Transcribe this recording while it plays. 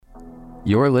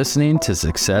You're listening to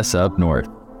Success Up North.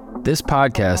 This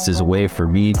podcast is a way for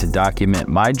me to document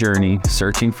my journey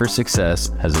searching for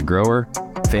success as a grower,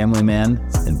 family man,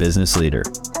 and business leader.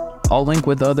 I'll link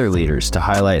with other leaders to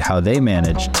highlight how they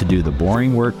manage to do the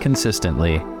boring work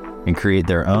consistently and create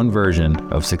their own version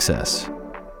of success.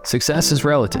 Success is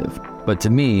relative, but to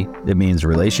me, it means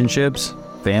relationships,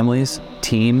 families,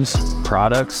 teams,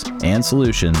 products, and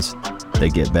solutions that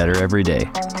get better every day.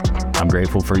 I'm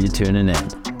grateful for you tuning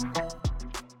in.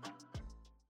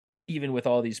 Even with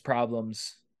all these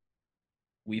problems,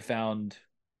 we found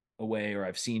a way, or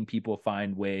I've seen people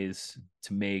find ways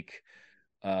to make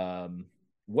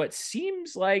what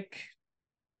seems like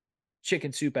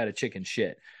chicken soup out of chicken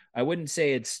shit. I wouldn't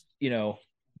say it's,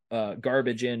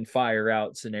 garbage in, fire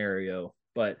out scenario,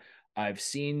 but I've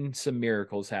seen some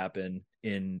miracles happen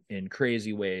in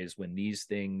crazy ways when these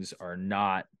things are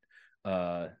not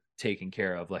taken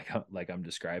care of, like I'm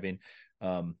describing.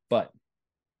 But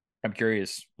I'm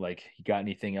curious, you got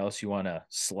anything else you want to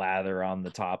slather on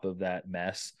the top of that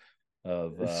mess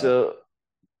of So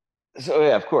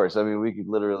yeah, of course. I mean, we could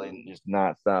literally just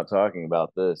not stop talking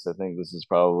about this. I think this is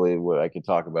probably what I could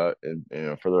talk about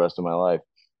for the rest of my life.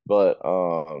 But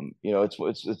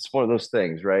it's one of those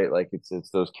things, right? Like it's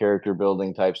those character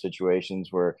building type situations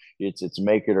where it's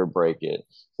make it or break it.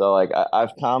 So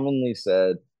I've commonly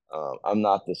said, I'm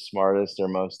not the smartest or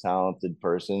most talented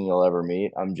person you'll ever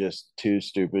meet. I'm just too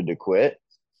stupid to quit.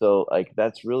 So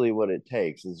that's really what it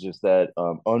takes. Is just that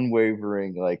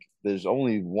unwavering. There's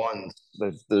only one.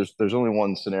 There's only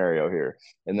one scenario here,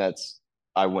 and that's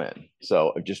I win.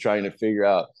 So I'm just trying to figure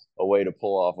out a way to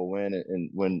pull off a win, and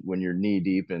when you're knee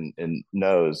deep in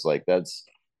no's, that's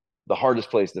the hardest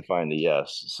place to find a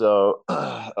yes. So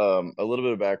a little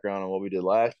bit of background on what we did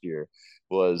last year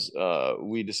was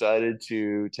we decided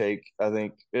to take, I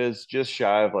think it's just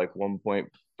shy of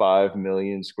 1.5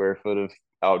 million square foot of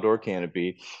outdoor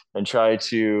canopy and try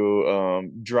to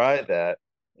dry that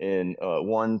in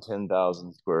one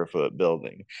 10,000 square foot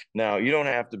building. Now, you don't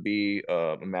have to be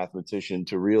a mathematician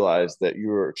to realize that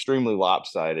you're extremely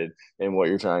lopsided in what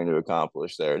you're trying to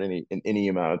accomplish there in any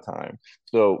amount of time.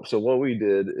 So what we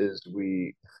did is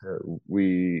we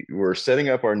were setting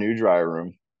up our new dry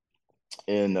room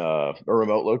in a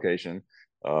remote location,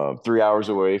 3 hours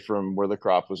away from where the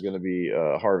crop was going to be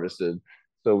harvested.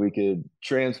 So we could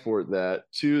transport that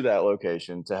to that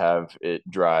location to have it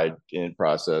dried and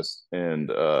processed and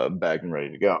bagged and ready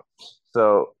to go.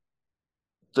 So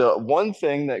the one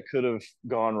thing that could have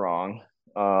gone wrong,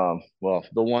 the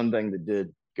one thing that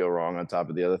did go wrong on top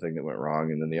of the other thing that went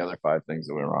wrong, and then the other 5 things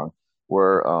that went wrong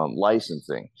were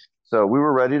licensing. So we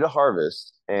were ready to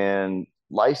harvest, and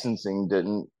licensing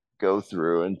didn't go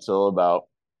through until about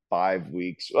 5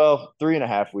 weeks,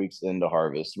 3.5 weeks into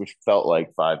harvest, which felt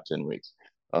like 5-10 weeks.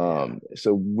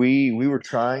 So we were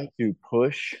trying to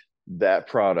push that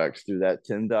product through that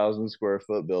 10,000 square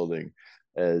foot building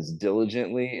as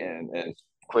diligently and as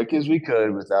quick as we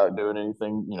could without doing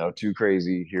anything, too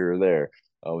crazy here or there,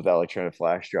 without trying to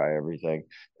flash dry everything.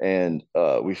 And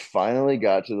we finally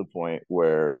got to the point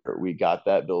where we got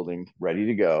that building ready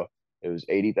to go. It was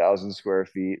 80,000 square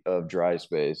feet of dry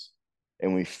space,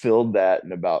 and we filled that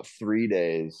in about 3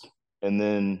 days. And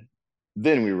then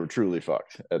we were truly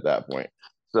fucked at that point.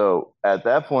 So at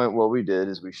that point, what we did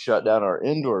is we shut down our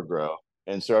indoor grow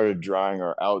and started drying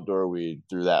our outdoor weed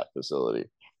through that facility.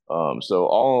 So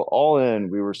all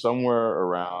in, we were somewhere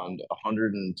around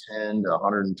 110 to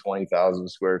 120,000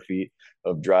 square feet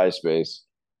of dry space,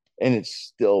 and it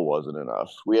still wasn't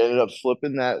enough. We ended up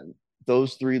flipping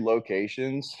those 3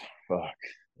 locations,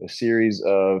 a series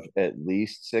of at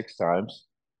least 6 times,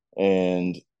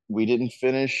 and we didn't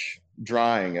finish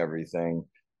drying everything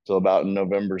till about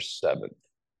November 7th.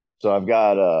 So I've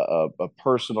got a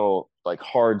personal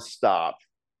hard stop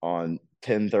on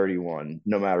 10/31.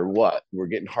 No matter what, we're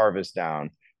getting harvest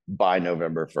down by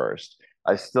November 1st.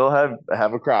 I still have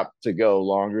a crop to go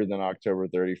longer than October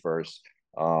 31st,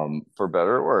 for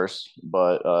better or worse.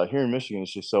 But here in Michigan,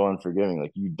 it's just so unforgiving.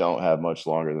 You don't have much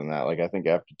longer than that. I think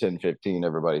after 10/15,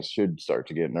 everybody should start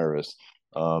to get nervous.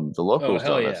 The locals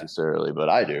don't necessarily, but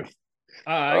I do.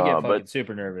 I get fucking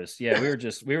super nervous. Yeah, we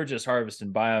were just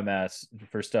harvesting biomass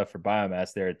for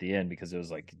biomass there at the end, because it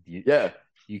was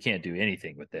you can't do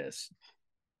anything with this,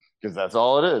 because that's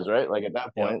all it is, right? At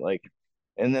that point,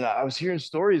 and then I was hearing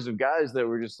stories of guys that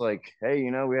were just hey,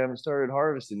 we haven't started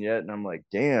harvesting yet, and I'm like,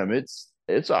 damn, it's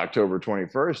October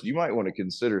 21st. You might want to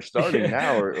consider starting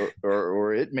now,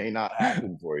 or it may not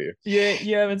happen for you. Yeah,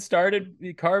 you haven't started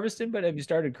harvesting, but have you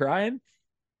started crying?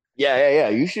 Yeah.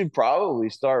 You should probably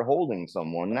start holding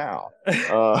someone now.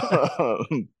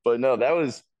 But no, that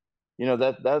was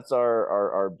that's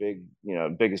our big,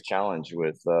 biggest challenge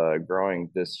with growing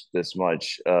this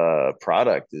much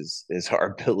product is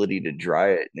our ability to dry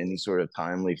it in any sort of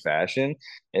timely fashion.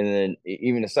 And then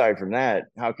even aside from that,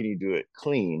 how can you do it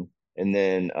clean? And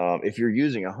then if you're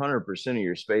using 100% of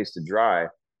your space to dry,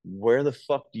 where the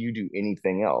fuck do you do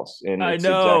anything else? And I it's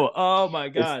exact know. Oh my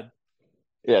it's God.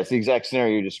 yeah, it's the exact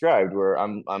scenario you described, where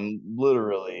I'm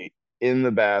literally in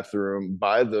the bathroom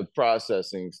by the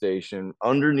processing station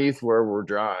underneath where we're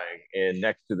drying and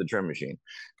next to the trim machine.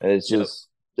 And Yep.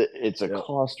 it's a Yep.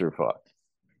 clusterfuck.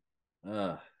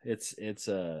 It's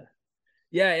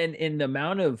yeah, and in the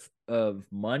amount of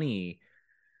money,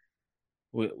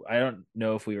 I don't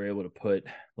know if we were able to put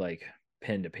like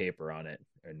pen to paper on it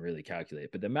and really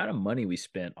calculate, but the amount of money we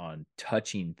spent on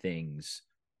touching things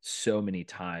so many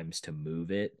times to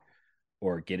move it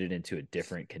or get it into a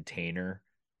different container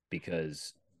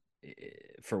because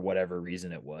for whatever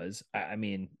reason it was. I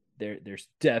mean, there's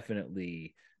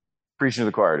definitely, Preaching to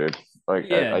the choir, dude. Like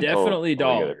yeah, I definitely totally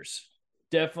get it.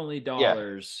 definitely Yeah.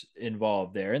 dollars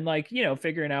involved there. And like,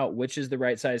 figuring out which is the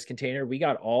right size container. We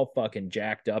got all fucking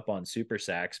jacked up on super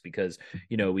sacks because,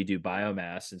 we do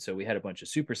biomass. And so we had a bunch of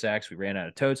super sacks. We ran out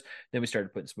of totes. Then we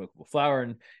started putting smokable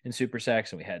flower in super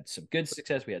sacks, and we had some good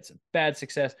success. We had some bad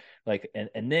success. Like,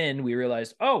 and then we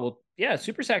realized, oh, well, yeah,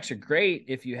 super sacks are great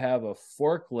if you have a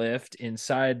forklift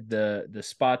inside the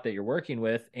spot that you're working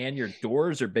with and your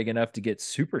doors are big enough to get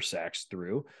super sacks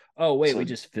through. Oh, wait, we So,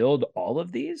 just filled all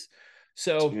of these.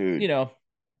 So, dude,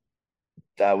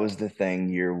 that was the thing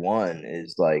year one,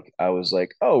 is like I was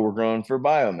like, oh, we're growing for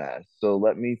biomass, so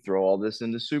let me throw all this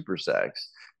into super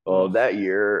sacks. Well, ugh, that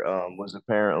year was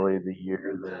apparently the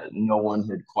year that no one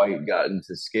had quite gotten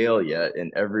to scale yet,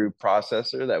 and every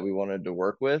processor that we wanted to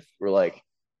work with were like,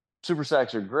 super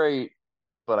sacks are great,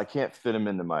 but I can't fit them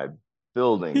into my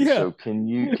building. yeah. So can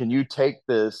you take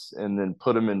this and then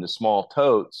put them into small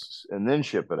totes and then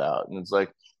ship it out? And it's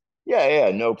like,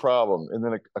 yeah, no problem. And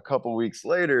then a couple weeks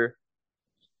later,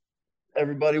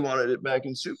 everybody wanted it back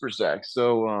in super sacks.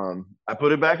 So I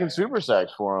put it back in super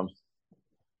sacks for them.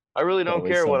 I really don't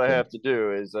Always care what I something. have to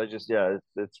do. Is I just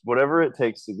it's whatever it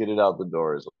takes to get it out the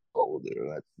door is what we'll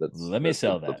do. Let me That's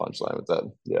sell the that. punchline with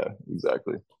that. Yeah,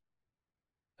 exactly.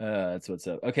 That's what's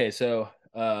up. Okay, so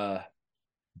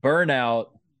burnout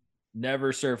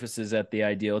never surfaces at the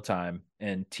ideal time,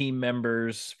 and team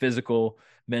members, physical,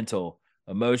 mental,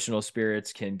 emotional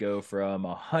spirits can go from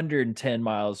 110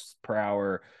 miles per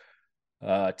hour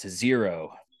to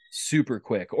zero super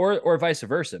quick, or vice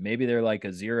versa. Maybe they're like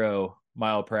a 0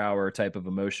 mile per hour type of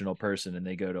emotional person and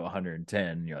they go to 110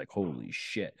 and you're like, holy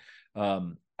shit.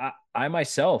 I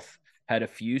myself had a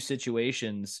few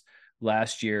situations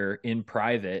last year in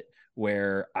private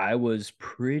where I was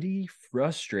pretty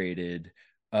frustrated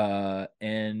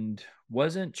and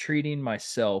wasn't treating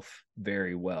myself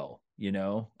very well,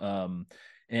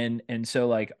 and so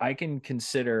like I can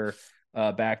consider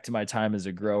back to my time as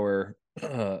a grower,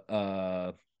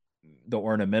 the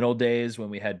ornamental days when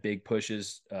we had big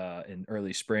pushes in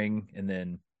early spring, and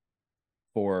then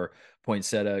for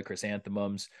poinsettia,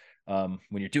 chrysanthemums. When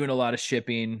you're doing a lot of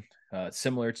shipping,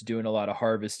 similar to doing a lot of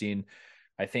harvesting,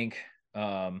 I think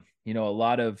a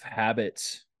lot of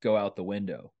habits go out the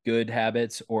window. Good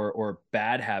habits or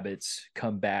bad habits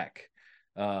come back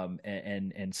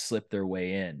and slip their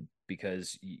way in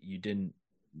because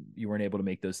you weren't able to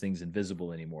make those things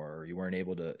invisible anymore, or you weren't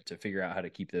able to figure out how to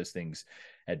keep those things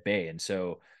at bay. And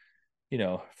so,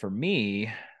 for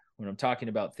me, when I'm talking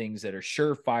about things that are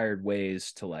surefire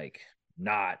ways to like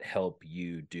not help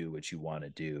you do what you want to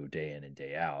do day in and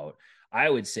day out, I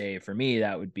would say for me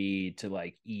that would be to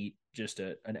like eat just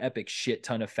an epic shit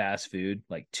ton of fast food,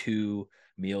 like 2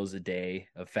 meals a day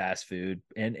of fast food.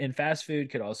 And fast food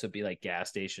could also be like gas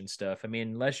station stuff. I mean,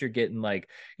 unless you're getting like,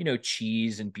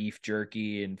 cheese and beef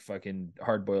jerky and fucking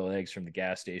hard boiled eggs from the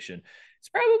gas station, it's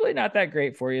probably not that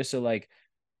great for you. So like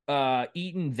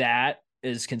eating that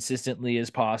as consistently as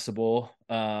possible,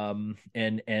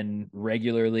 and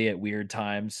regularly at weird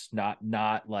times,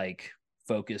 not like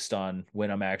focused on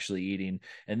when I'm actually eating,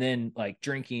 and then like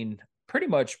drinking pretty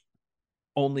much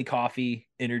only coffee,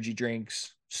 energy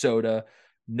drinks, soda,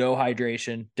 no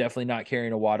hydration, definitely not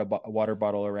carrying a water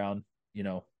bottle around, you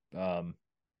know um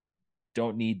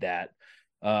don't need that.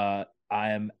 I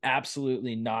am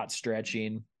absolutely not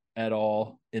stretching at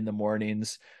all in the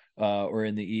mornings or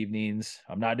in the evenings.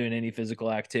 I'm not doing any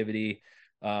physical activity.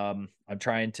 I'm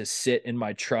trying to sit in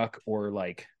my truck or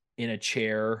like in a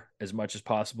chair as much as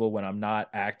possible when I'm not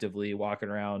actively walking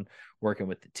around working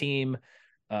with the team.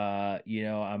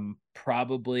 I'm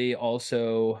probably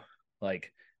also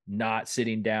like not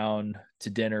sitting down to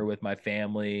dinner with my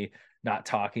family not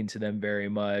talking to them very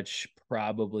much,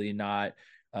 probably not,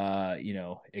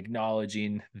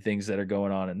 acknowledging the things that are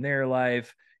going on in their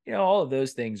life. All of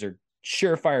those things are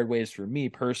surefire ways for me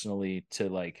personally to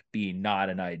like be not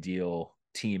an ideal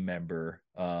team member.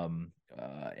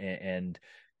 And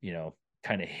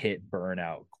kind of hit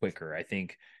burnout quicker. I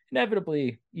think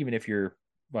inevitably, even if you're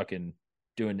fucking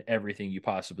doing everything you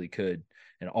possibly could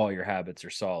and all your habits are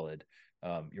solid,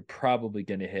 you're probably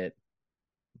going to hit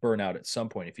burnout at some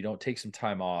point if you don't take some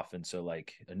time off. And so,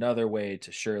 like, another way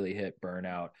to surely hit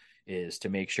burnout is to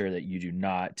make sure that you do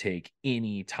not take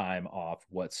any time off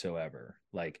whatsoever.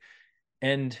 Like,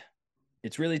 and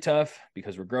it's really tough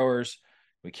because we're growers,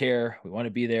 we care, we want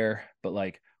to be there, but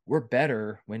like, we're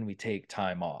better when we take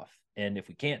time off. And if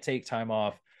we can't take time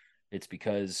off, it's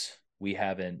because we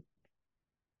haven't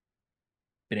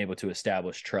been able to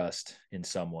establish trust in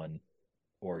someone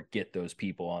or get those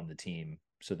people on the team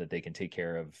so that they can take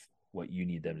care of what you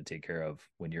need them to take care of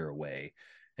when you're away.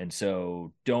 And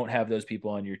so don't have those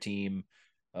people on your team.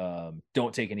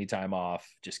 Don't take any time off.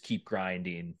 Just keep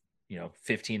grinding,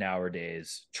 15-hour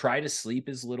days. Try to sleep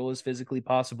as little as physically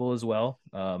possible as well.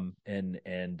 And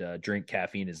drink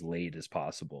caffeine as late as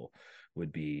possible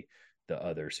would be the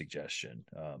other suggestion.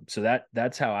 So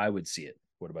that's how I would see it.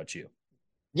 What about you?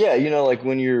 Yeah, like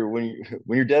when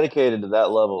you're dedicated to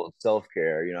that level of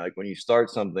self-care, like when you start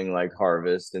something like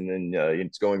harvest and then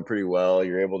it's going pretty well,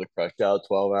 you're able to crush out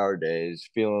 12-hour days,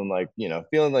 feeling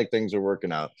like things are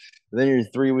working out. And then you're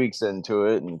 3 weeks into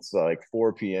it and it's like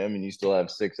 4 p.m. and you still have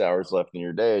 6 hours left in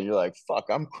your day and you're like, fuck,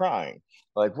 I'm crying.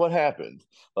 Like, what happened?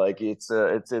 Like, it's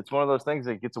one of those things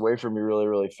that gets away from you really,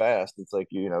 really fast. It's like,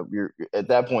 you're at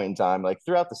that point in time, like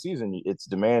throughout the season, it's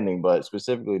demanding, but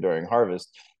specifically during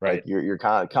harvest, like Right. you're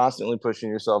kind of constantly pushing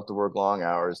yourself to work long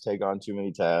hours, take on too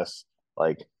many tasks,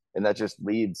 like, and that just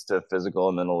leads to physical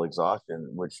and mental exhaustion,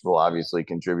 which will obviously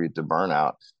contribute to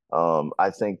burnout.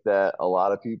 I think that a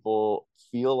lot of people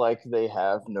feel like they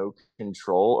have no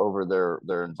control over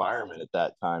their environment at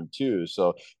that time too,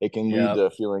 so it can lead Yep. to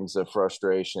feelings of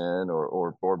frustration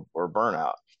or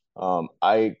burnout.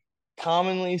 I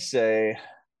commonly say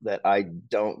that I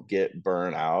don't get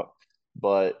burnout,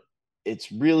 but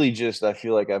it's really just I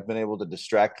feel like I've been able to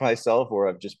distract myself or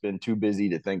I've just been too busy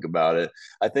to think about it.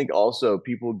 I think also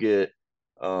people get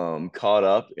caught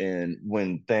up in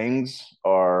when things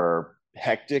are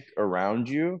hectic around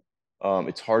you.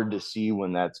 It's hard to see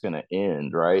when that's going to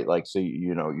end, right? Like, so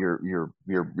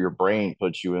your brain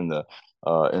puts you in the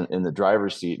in the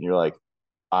driver's seat, and you're like,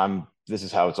 this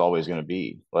is how it's always going to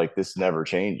be. Like, this never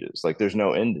changes. Like, there's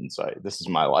no end in sight. This is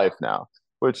my life now,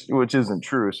 which isn't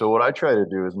true. So what I try to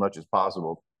do as much as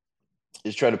possible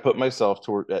is try to put myself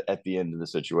toward at the end of the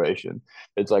situation.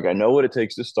 It's like I know what it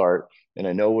takes to start and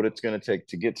I know what it's going to take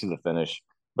to get to the finish,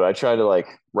 but I try to like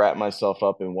wrap myself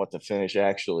up in what the finish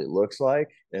actually looks like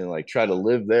and like try to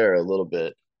live there a little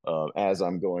bit as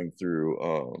I'm going through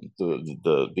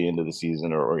the end of the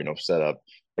season or set up.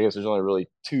 I guess there's only really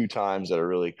two times that are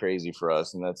really crazy for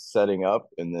us, and that's setting up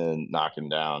and then knocking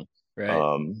down. Right.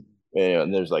 Um,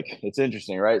 and there's like it's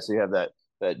interesting, right? So you have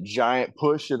that giant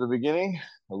push at the beginning,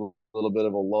 a little bit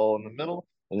of a lull in the middle,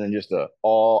 and then just a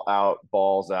all out,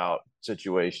 balls out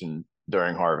situation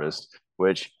during harvest,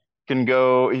 which can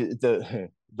go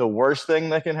the worst thing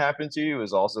that can happen to you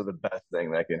is also the best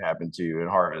thing that can happen to you in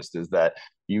harvest is that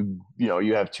you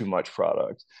have too much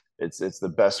product. It's the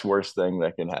best worst thing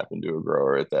that can happen to a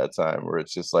grower at that time where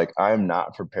it's just like I'm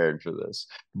not prepared for this.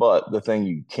 But the thing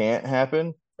you can't have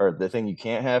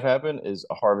happen is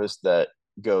a harvest that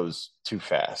goes too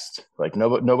fast. Like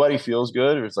nobody feels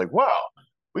good. Or it's like, wow,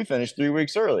 we finished 3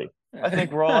 weeks early. I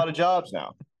think we're all out of jobs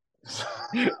now.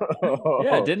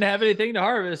 Yeah, didn't have anything to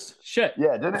harvest. Shit.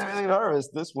 Yeah, didn't have anything to harvest.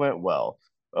 This went well.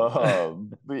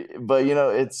 But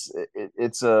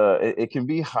it can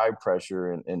be high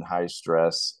pressure and high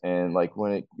stress, and like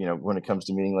when it comes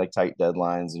to meeting like tight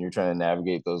deadlines, and you're trying to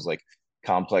navigate those like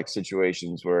complex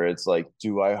situations where it's like,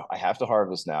 I have to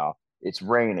harvest now? It's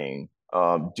raining.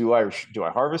 Do I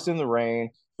harvest in the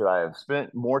rain? Should I have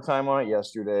spent more time on it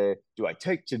yesterday? Do I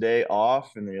take today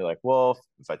off? And then you're like, well,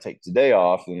 if I take today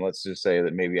off, then let's just say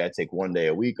that maybe I take one day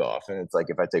a week off. And it's like,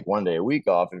 if I take one day a week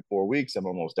off in 4 weeks, I'm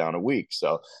almost down a week.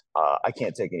 So I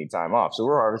can't take any time off. So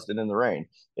we're harvesting in the rain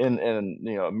and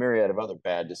a myriad of other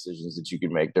bad decisions that you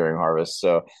can make during harvest.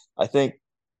 So I think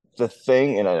the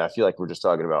thing, and I feel like we're just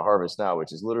talking about harvest now,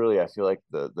 which is literally, I feel like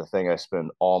the thing I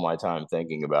spend all my time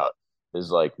thinking about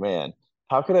is like, man,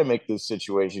 how can I make this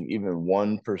situation even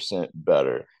 1%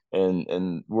 better?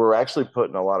 And we're actually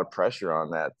putting a lot of pressure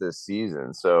on that this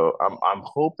season. So I'm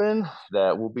hoping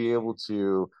that we'll be able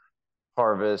to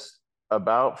harvest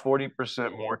about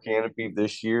 40% more canopy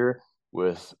this year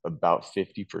with about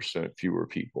 50% fewer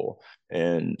people.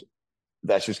 And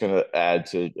that's just going to add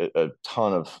to a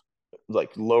ton of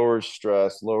like lower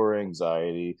stress, lower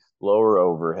anxiety, lower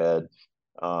overhead,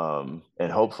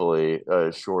 and hopefully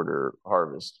a shorter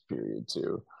harvest period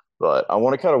too. But I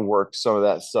want to kind of work some of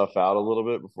that stuff out a little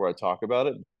bit before I talk about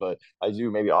it. But I do,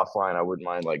 maybe offline, I wouldn't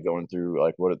mind like going through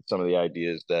like what are some of the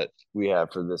ideas that we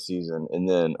have for this season, and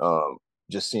then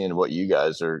just seeing what you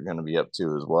guys are going to be up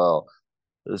to as well,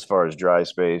 as far as dry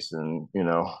space and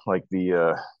like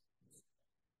the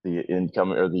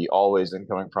incoming or the always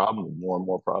incoming problem with more and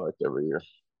more product every year.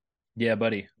 Yeah,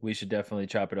 buddy, we should definitely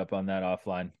chop it up on that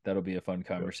offline. That'll be a fun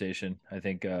conversation. I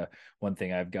think one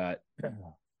thing I've got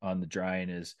on the drying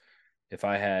is if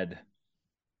I had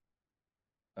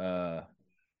uh,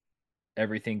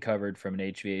 everything covered from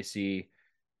an HVAC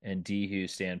and DHU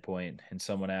standpoint, and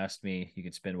someone asked me, you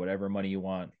can spend whatever money you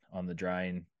want on the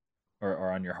drying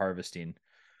or on your harvesting,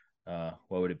 what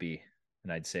would it be?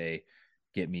 And I'd say,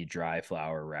 get me dry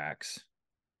flower racks.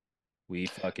 We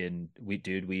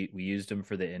used them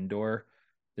for the indoor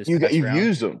this past You've round.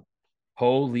 used them.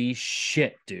 Holy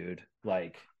shit, dude.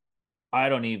 Like, I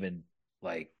don't even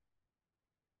like,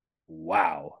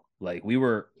 wow. Like we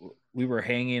were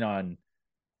hanging on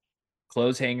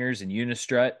clothes hangers and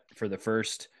unistrut for the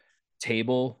first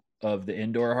table of the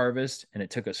indoor harvest, and it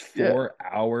took us Yeah. 4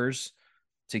 hours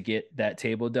to get that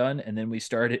table done. And then we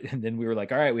started, and then we were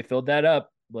like, all right, we filled that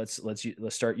up. Let's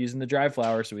start using the dry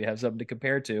flower so we have something to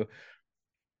compare to.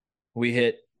 We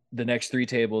hit the next 3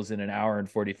 tables in an hour and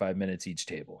 45 minutes each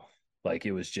table. Like,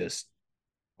 it was just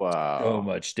so Wow.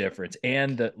 much difference.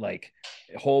 And the like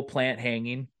whole plant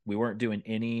hanging, we weren't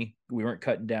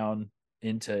cutting down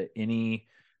into any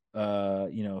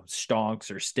stonks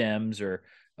or stems or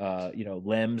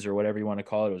limbs or whatever you want to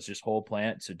call it. It was just whole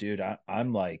plant. So dude,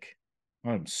 I'm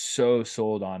so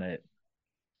sold on it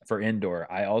for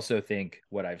indoor. I also think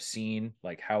what I've seen,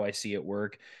 like how I see it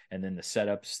work, and then the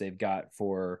setups they've got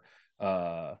for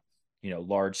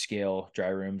large scale dry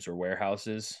rooms or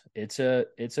warehouses, it's a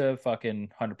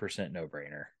fucking 100% no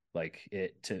brainer. Like,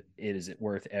 it is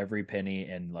worth every penny,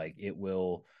 and like it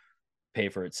will pay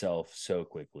for itself so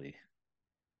quickly.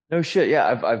 No shit.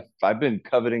 Yeah, I've been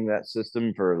coveting that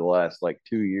system for the last like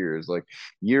 2 years. Like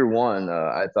year one,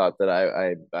 I thought that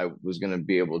I was gonna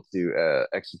be able to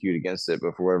execute against it,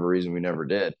 but for whatever reason, we never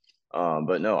did.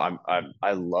 But no,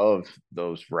 I love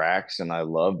those racks, and I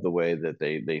love the way that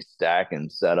they stack and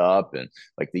set up, and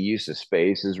like the use of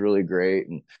space is really great,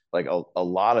 and like a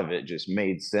lot of it just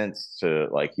made sense to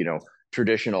like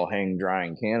traditional hang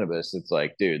drying cannabis. It's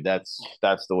like, dude, that's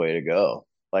the way to go.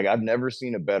 Like I've never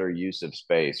seen a better use of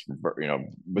space, with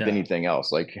No. anything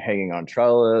else, like hanging on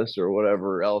trellis or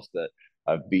whatever else that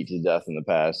I've beat to death in the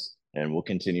past and will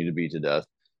continue to beat to death.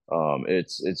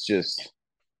 It's just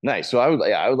nice. So I would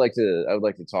like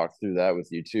to talk through that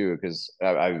with you too, because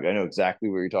I know exactly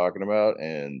what you're talking about,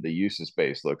 and the use of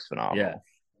space looks Yeah. phenomenal.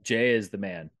 Jay is the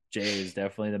man. Jay is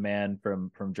definitely the man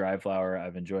from Dry Flower.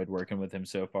 I've enjoyed working with him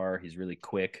so far. He's really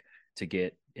quick to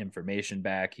get information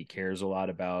back. He cares a lot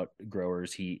about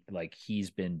growers. He's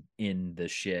been in the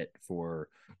shit for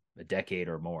a decade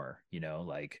or more,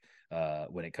 like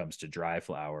when it comes to dry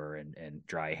flower and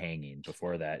dry hanging.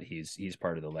 Before that, he's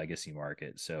part of the legacy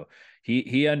market. So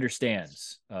he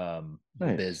understands the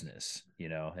Nice. business,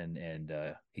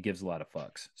 and he gives a lot of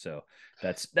fucks. So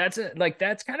that's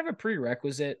kind of a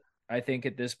prerequisite, I think,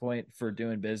 at this point for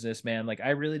doing business, man. Like, I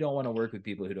really don't want to work with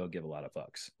people who don't give a lot of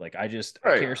fucks. Like, I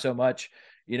Right. care so much,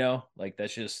 like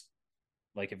that's just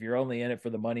like, if you're only in it for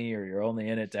the money or you're only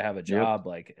in it to have a Yep. job,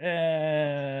 like,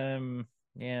 yeah,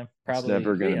 It's probably,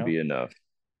 never going to be enough.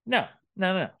 no,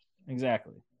 no, no,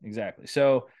 exactly, exactly.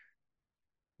 So,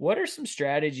 what are some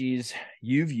strategies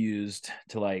you've used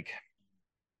to like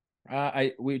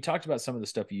we talked about some of the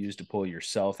stuff you use to pull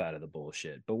yourself out of the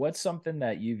bullshit, but what's something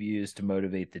that you've used to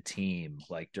motivate the team,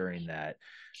 like during that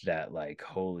like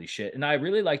holy shit? And I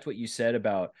really liked what you said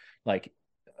about like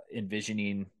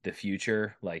envisioning the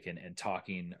future, like and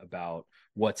talking about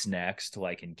what's next,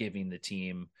 like, and giving the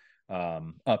team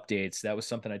updates. That was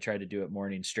something I tried to do at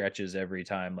morning stretches every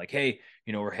time. Like, hey,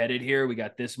 we're headed here. We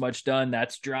got this much done.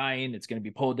 That's drying. It's going to be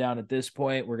pulled down at this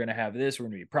point. We're going to have this. We're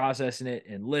going to be processing it.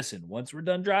 And listen, once we're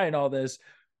done drying all this,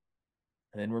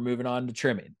 and then we're moving on to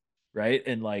trimming. right?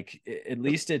 And like at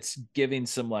least it's giving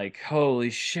some like, holy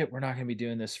shit, we're not going to be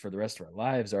doing this for the rest of our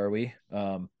lives, are we?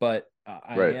 But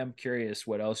I Right. am curious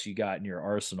what else you got in your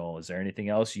arsenal. Is there anything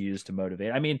else you use to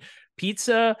motivate? I mean,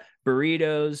 pizza,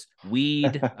 burritos,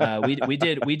 weed. We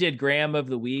did gram of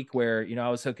the week, where I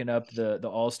was hooking up the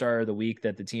all-star of the week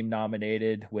that the team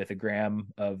nominated with a gram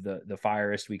of the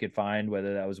firest we could find,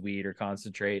 whether that was weed or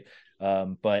concentrate.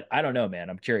 But I don't know, man.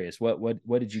 I'm curious.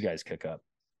 What did you guys cook up?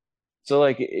 So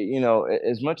like,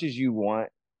 as much as you want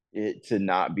it to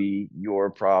not be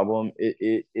your problem,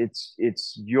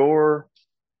 it's your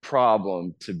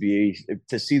problem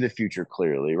to see the future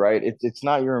clearly, right? It's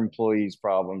not your employee's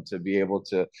problem to be able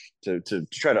to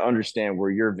try to understand where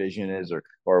your vision is,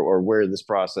 or where this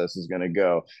process is going to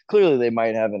go. Clearly they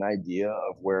might have an idea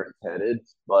of where it's headed,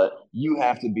 but you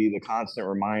have to be the constant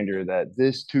reminder that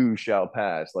this too shall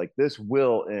pass. Like, this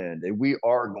will end, and we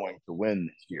are going to win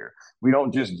this year. We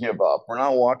don't just give up. We're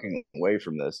not walking away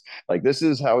from this. Like, this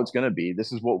is how it's going to be.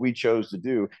 This is what we chose to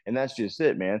do, and that's just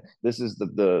it, man. This is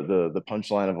the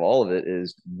punchline of all of it: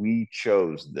 is we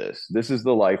chose this. This is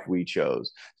the life we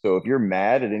chose. So if you're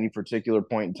mad at any particular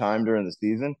point in time during the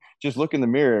season, just look in the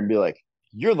mirror and be like,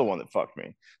 you're the one that fucked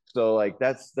me. So like,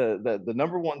 that's the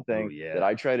number one Oh thing yeah. that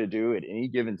I try to do at any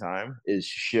given time is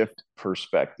shift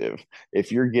perspective.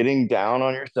 If you're getting down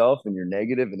on yourself and you're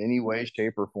negative in any way,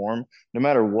 shape, or form, no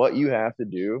matter what you have to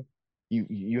do,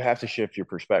 you have to shift your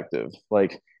perspective.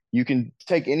 Like, you can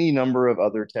take any number of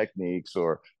other techniques,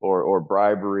 or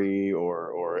bribery,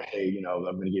 or hey, I'm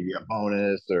going to give you a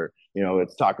bonus, or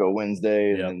it's Taco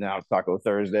Wednesday, and Yep. then now it's Taco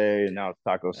Thursday, and now it's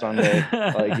Taco Sunday.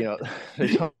 Like,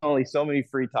 there's only so many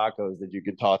free tacos that you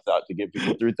can toss out to get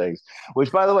people through things.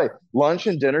 Which, by the way, lunch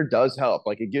and dinner does help.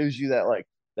 Like, it gives you that, like,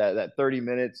 that 30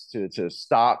 minutes to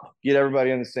stop, get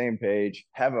everybody on the same page,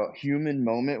 have a human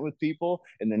moment with people,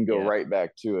 and then go Yeah. right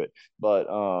back to it. But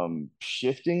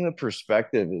shifting the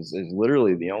perspective is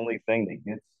literally the only thing that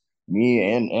gets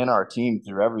me and our team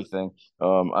through everything.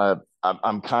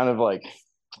 I'm kind of like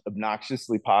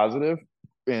obnoxiously positive,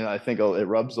 and I think it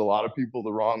rubs a lot of people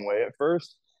the wrong way at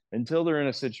first, until they're in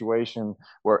a situation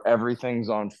where everything's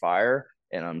on fire,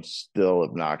 and I'm still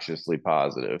obnoxiously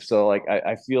positive. So like,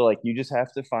 I feel like you just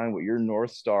have to find what your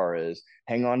North Star is,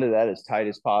 hang on to that as tight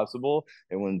as possible.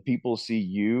 And when people see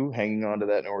you hanging on to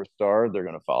that North Star, they're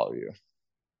going to follow you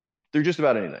through just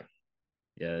about anything.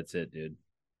 Yeah, that's it, dude.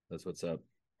 That's what's up.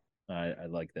 I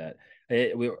like that.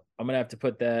 I'm gonna have to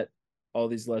put that, all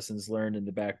these lessons learned, in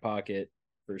the back pocket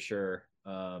for sure.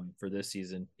 For this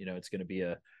season, it's gonna be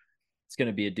a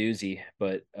doozy,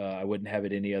 but I wouldn't have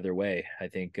it any other way. I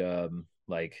think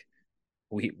like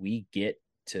we get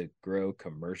to grow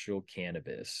commercial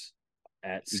cannabis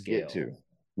at We get scale. to.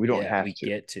 We don't Yeah, have we to.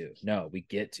 get to. No, we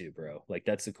get to, bro. Like,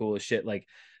 that's the coolest shit. Like,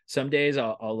 some days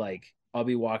I'll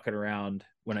be walking around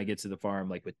when I get to the farm,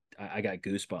 like, with I got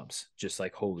goosebumps, just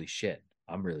like, holy shit,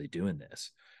 I'm really doing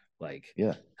this. Like,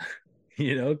 Yeah.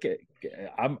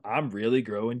 I'm really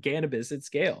growing cannabis at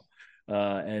scale.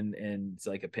 And it's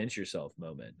like a pinch yourself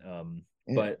moment.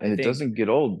 Yeah, But I and it think, doesn't get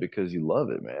old because you love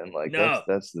it, man. Like, no,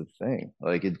 that's the thing.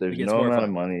 Like, it there's gets no more amount of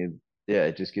fun. money. Yeah,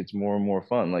 it just gets more and more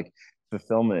fun. Like,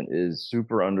 fulfillment is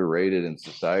super underrated in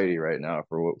society right now,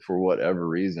 for whatever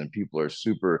reason. People are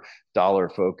super dollar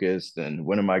focused, and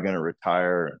when am I going to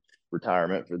retire?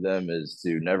 Retirement for them is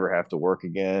to never have to work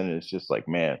again. It's just like,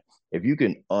 man, if you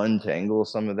can untangle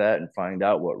some of that and find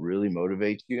out what really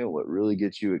motivates you and what really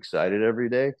gets you excited every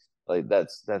day, like,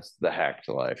 that's the hack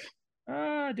to life.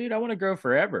 Dude, I want to grow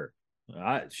forever.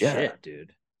 Yeah. Shit,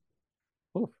 dude.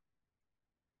 Oof.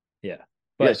 Yeah. Yeah,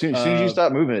 But as soon as you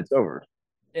stop moving, it's over.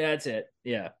 yeah, that's it.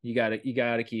 Yeah, you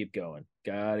gotta keep going.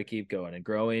 Gotta keep going and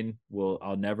growing.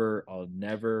 I'll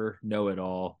never know it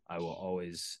all. I will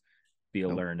always be a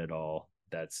Nope. learn it all.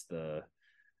 That's the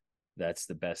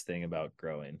best thing about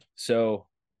growing. So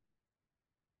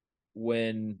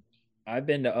when I've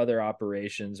been to other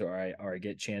operations, or I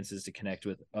get chances to connect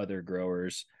with other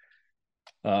growers,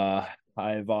 uh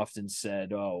I've often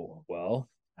said, oh well,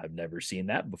 I've never seen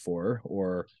that before,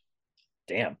 or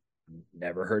damn,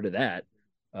 never heard of that.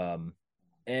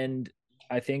 And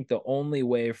I think the only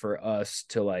way for us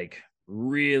to like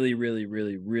really, really,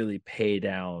 really, really pay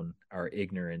down our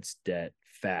ignorance debt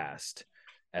fast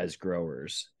as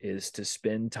growers is to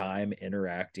spend time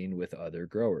interacting with other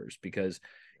growers, because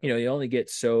you only get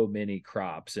so many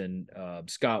crops. And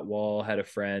Scott Wall had a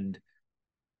friend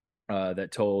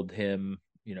that told him,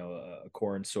 a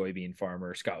corn soybean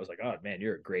farmer. Scott was like, "Oh man,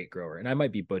 you're a great grower." And I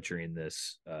might be butchering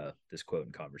this quote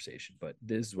in conversation, but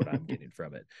this is what I'm getting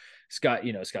from it. Scott's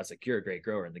like, "You're a great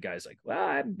grower," and the guy's like, "Well,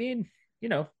 I mean, you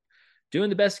know, doing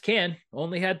the best I can.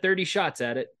 Only had 30 shots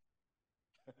at it."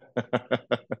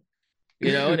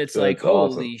 And it's like, That's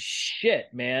awesome. holy shit,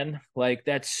 man. Like,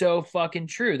 that's so fucking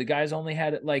true. The guy's only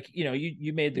had it, like,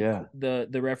 you made Yeah.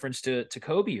 the reference to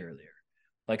Kobe earlier.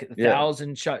 Like, a Yeah.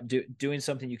 thousand shot doing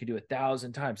something you could do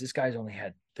 1,000 times. This guy's only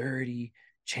had 30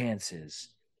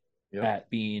 chances Yep. at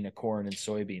being a corn and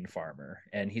soybean farmer,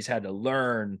 and he's had to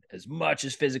learn as much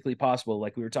as physically possible,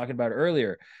 like we were talking about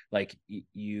earlier. Like,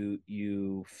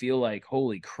 you feel like,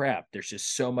 holy crap, there's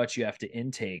just so much you have to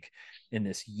intake in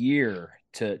this year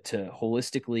to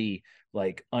holistically,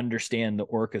 like, understand the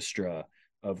orchestra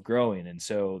of growing. And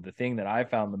so the thing that I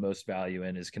found the most value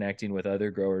in is connecting with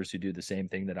other growers who do the same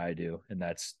thing that I do, and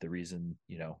that's the reason,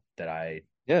 that I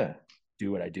Yeah.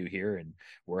 do what I do here, and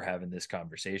we're having this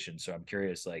conversation. So I'm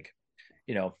curious, like,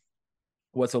 you know,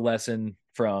 what's a lesson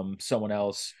from someone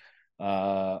else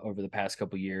over the past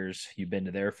couple of years? You've been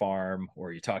to their farm,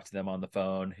 or you talk to them on the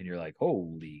phone and you're like,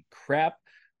 holy crap,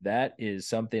 that is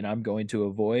something I'm going to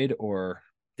avoid, or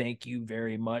thank you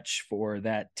very much for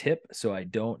that tip so I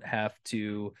don't have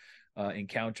to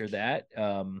encounter that.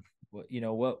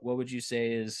 What would you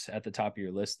say is at the top of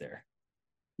your list there?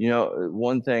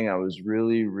 One thing I was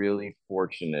really, really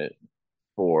fortunate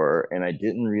for, and I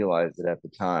didn't realize it at the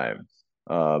time,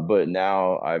 but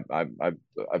now I'm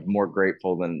more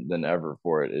grateful than ever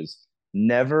for it, is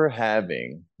never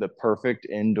having the perfect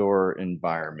indoor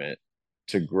environment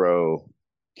to grow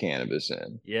cannabis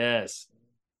in. Yes.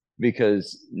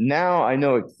 Because now I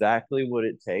know exactly what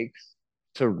it takes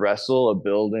to wrestle a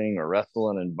building or wrestle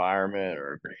an environment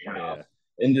or a Yeah. greenhouse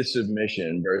into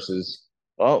submission versus,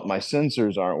 oh, my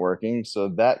sensors aren't working, so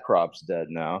that crop's dead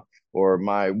now, or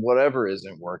my whatever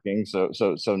isn't working, so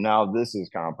now this is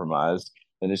compromised.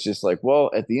 And it's just like, well,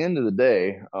 at the end of the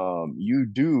day, you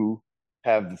do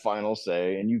have the final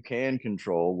say and you can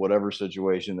control whatever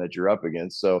situation that you're up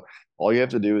against. So all you have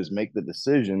to do is make the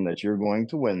decision that you're going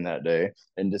to win that day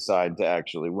and decide to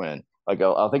actually win. Like,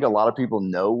 I think a lot of people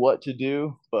know what to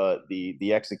do, but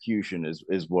the execution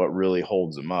is what really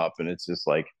holds them up. And it's just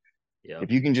like, Yep.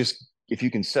 if you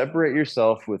can separate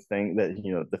yourself with things that,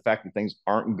 the fact that things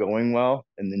aren't going well,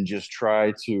 and then just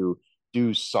try to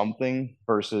do something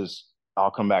versus I'll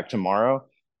come back tomorrow,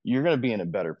 you're going to be in a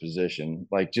better position.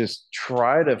 Like, just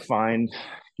try to find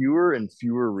fewer and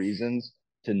fewer reasons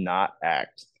to not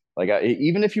act. Like,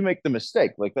 even if you make the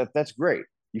mistake, like that's great.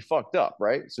 You fucked up,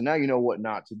 right? So now you know what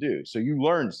not to do. So you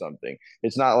learned something.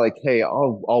 It's not like, hey,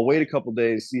 I'll wait a couple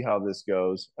days, see how this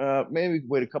goes. Maybe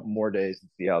wait a couple more days and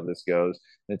see how this goes.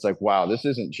 And it's like, wow, this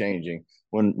isn't changing.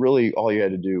 When really all you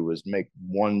had to do was make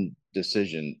one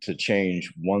decision to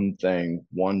change one thing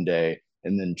one day,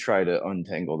 and then try to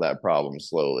untangle that problem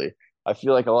slowly. I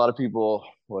feel like a lot of people,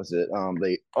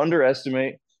 they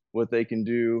underestimate what they can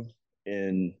do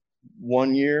in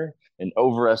 1 year and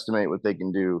overestimate what they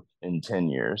can do in 10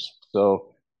 years.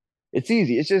 So it's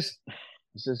easy. It just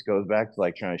goes back to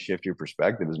like trying to shift your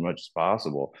perspective as much as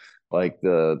possible. Like,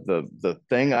 the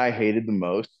thing I hated the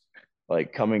most,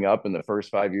 like coming up in the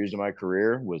first 5 years of my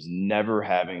career, was never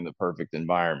having the perfect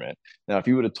environment. Now, if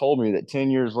you would have told me that 10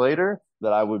 years later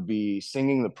that I would be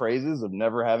singing the praises of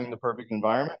never having the perfect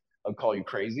environment, I'd call you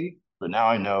crazy. But now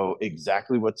I know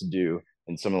exactly what to do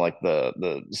in some of like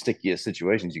the stickiest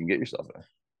situations you can get yourself in.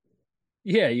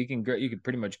 Yeah, you can grow. You can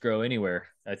pretty much grow anywhere.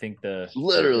 I think there's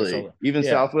Literally, a even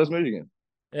yeah, Southwest Michigan.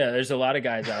 yeah. There's a lot of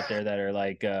guys out there that are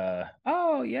like,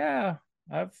 oh yeah,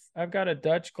 I've got a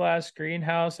Dutch glass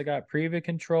greenhouse. I got Priva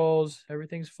controls.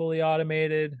 Everything's fully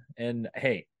automated. And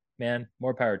hey, man,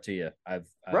 more power to you. I've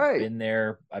Right. been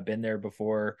there. I've been there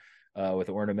before with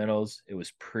ornamentals. It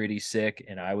was pretty sick,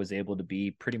 and I was able to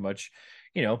be pretty much,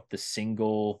 the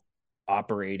single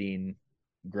operating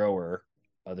grower,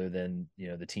 other than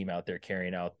the team out there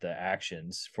carrying out the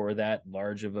actions for that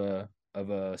large of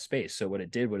a space. So what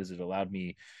it did was it allowed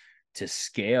me to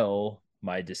scale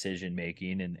my decision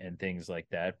making and things like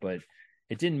that, but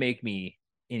it didn't make me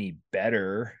any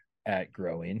better at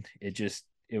growing.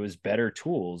 It was better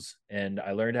tools, and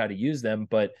I learned how to use them.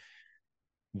 But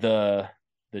the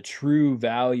the true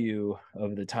value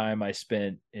of the time I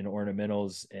spent in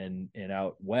ornamentals and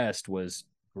out west was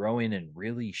growing in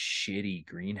really shitty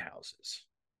greenhouses,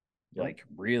 Yep. like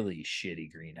really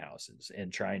shitty greenhouses,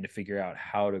 and trying to figure out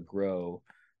how to grow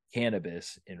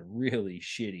cannabis in really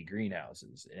shitty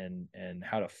greenhouses, and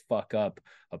how to fuck up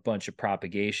a bunch of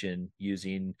propagation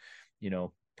using,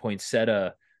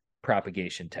 poinsettia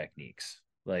propagation techniques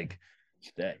like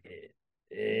that.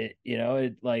 It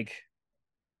like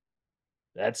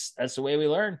that's the way we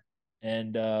learn,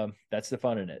 and that's the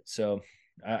fun in it. So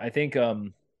I think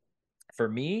for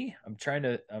me, I'm trying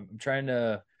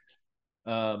to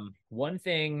one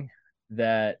thing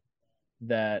that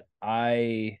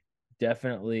I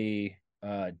definitely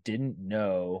didn't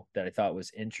know that I thought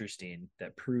was interesting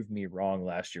that proved me wrong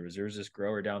last year was there was this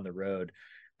grower down the road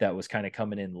that was kind of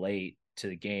coming in late to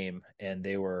the game, and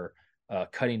they were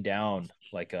cutting down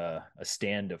like a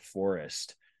stand of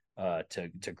forest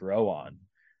to grow on.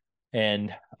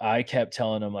 And I kept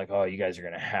telling them like, oh, you guys are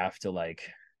gonna have to like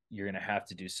you're gonna have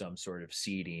to do some sort of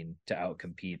seeding to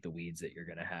outcompete the weeds that you're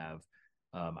gonna have.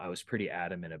 I was pretty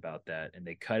adamant about that, and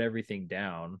they cut everything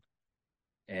down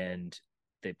and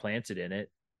they planted in it,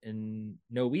 and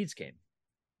no weeds came.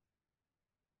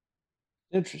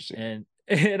 Interesting.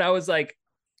 And I was like,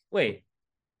 wait,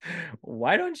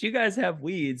 why don't you guys have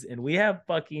weeds and we have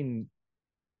fucking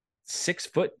 6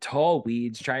 foot tall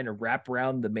weeds trying to wrap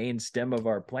around the main stem of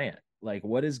our plant? Like,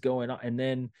 what is going on? And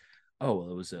then, oh,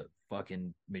 well, it was a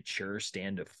fucking mature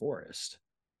stand of forest.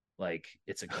 Like,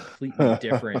 it's a completely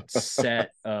different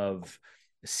set of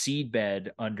seed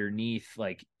bed underneath,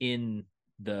 like in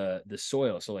the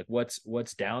soil. So like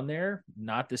what's down there,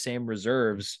 not the same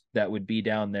reserves that would be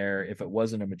down there if it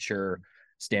wasn't a mature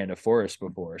stand of forest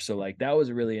before. So like that was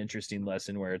a really interesting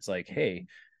lesson where it's like, hey,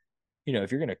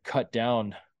 if you're going to cut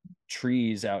down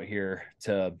trees out here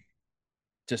to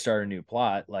start a new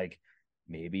plot, like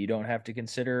maybe you don't have to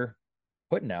consider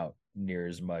putting out near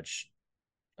as much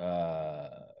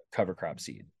cover crop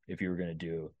seed if you were going to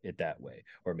do it that way,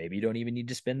 or maybe you don't even need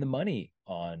to spend the money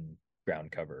on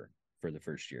ground cover for the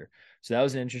first year. So that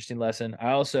was an interesting lesson.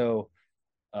 I also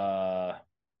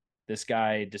this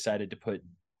guy decided to put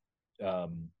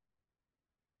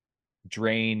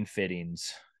drain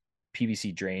fittings,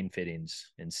 PVC drain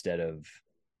fittings instead of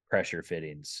pressure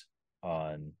fittings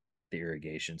on the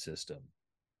irrigation system.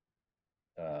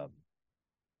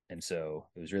 And so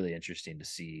it was really interesting to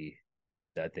see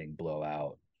that thing blow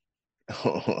out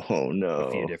Oh no.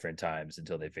 a few different times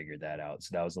until they figured that out. So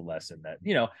that was a lesson that,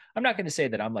 I'm not going to say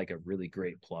that I'm like a really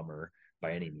great plumber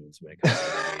by any means when it comes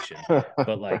to irrigation,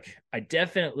 but like I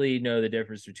definitely know the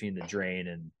difference between the drain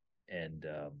and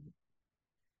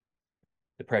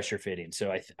the pressure fitting.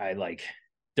 So I like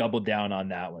doubled down on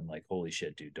that one. Like, holy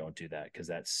shit, dude, don't do that, because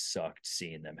that sucked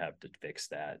seeing them have to fix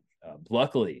that.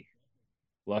 Luckily,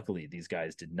 these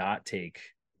guys did not take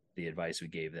the advice we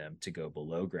gave them to go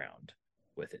below ground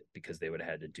with it, because they would have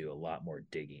had to do a lot more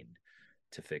digging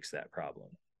to fix that problem.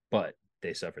 But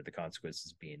they suffered the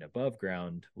consequences being above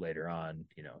ground later on,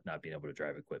 not being able to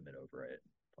drive equipment over it,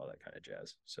 all that kind of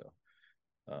jazz. So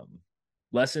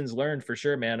lessons learned for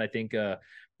sure, man. I think the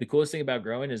coolest thing about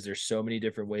growing is there's so many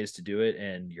different ways to do it,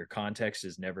 and your context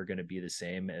is never going to be the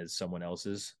same as someone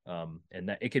else's. And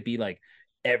that it could be like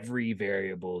every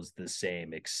variable is the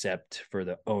same except for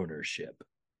the ownership.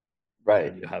 Right.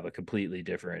 And you have a completely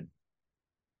different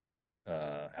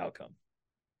outcome.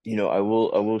 I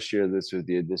will share this with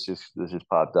you. This just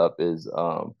popped up. Is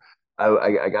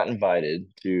I got invited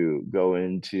to go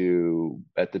into,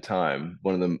 at the time,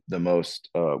 one of the most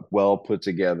well put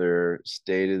together,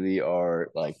 state of the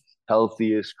art, like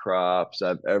healthiest crops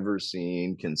I've ever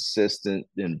seen, consistent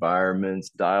environments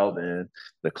dialed in.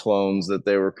 The clones that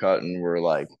they were cutting were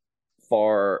like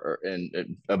far and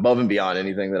above and beyond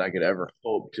anything that I could ever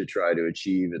hope to try to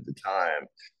achieve at the time.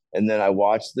 And then I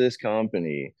watched this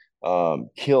company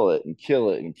kill it and kill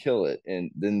it and kill it. And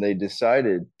then they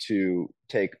decided to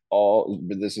take all,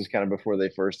 but this is kind of before they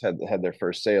first had their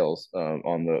first sales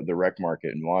on the rec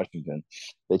market in Washington.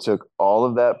 They took all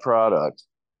of that product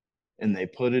and they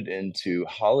put it into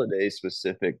holiday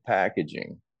specific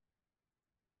packaging,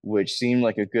 which seemed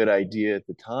like a good idea at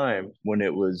the time when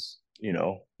it was,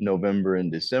 November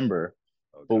and December.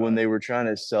 Oh, but when God. they were trying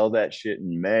to sell that shit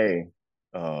in May,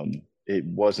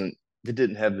 it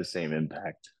didn't have the same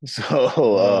impact. So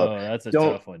That's a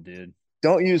don't tough one, dude.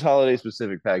 don't use holiday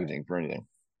specific packaging for anything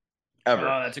ever.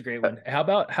 Oh, that's a great one. How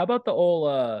about the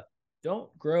old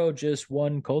don't grow just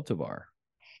one cultivar?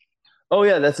 Oh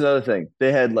yeah, that's another thing.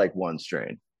 They had like one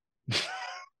strain.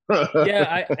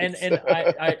 Yeah,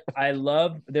 I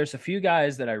love, there's a few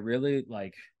guys that I really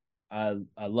like. I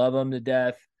love them to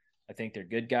death. I think they're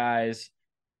good guys,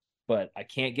 but I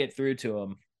can't get through to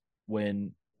them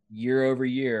when year over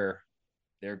year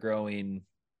they're growing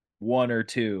one or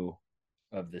two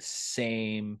of the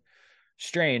same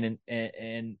strain,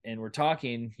 and we're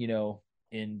talking,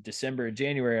 in December and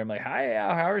January. I'm like, hi,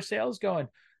 how are sales going?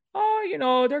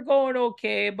 Oh, they're going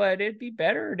okay, but it'd be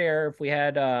better there if we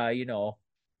had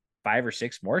 5 or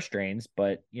 6 more strains,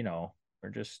 but we're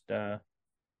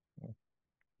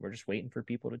just waiting for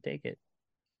people to take it.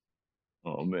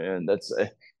 Oh man,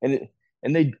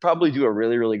 and they probably do a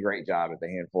really really great job at the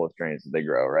handful of strains that they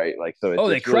grow, right? Like so Oh,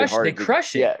 it's really hard. They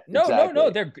crush it. Yeah, No,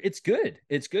 exactly. it's good.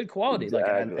 It's good quality.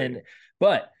 Exactly.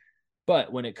 But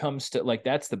But when it comes to like,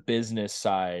 that's the business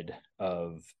side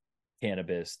of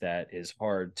cannabis that is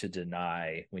hard to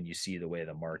deny when you see the way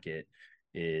the market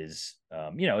is.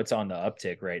 It's on the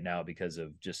uptick right now because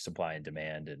of just supply and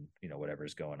demand and,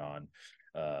 whatever's going on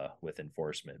with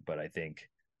enforcement. But I think,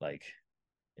 like,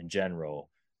 in general,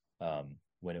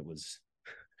 when it was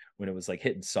like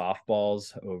hitting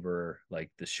softballs over like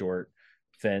the short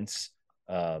fence,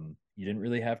 you didn't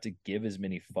really have to give as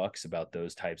many fucks about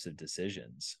those types of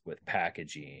decisions with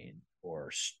packaging or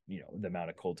the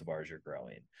amount of cultivars you're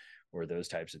growing or those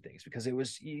types of things, because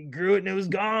you grew it and it was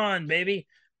gone, baby.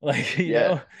 Like,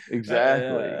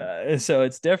 exactly. So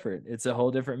it's different. It's a whole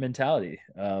different mentality.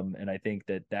 And I think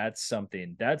that's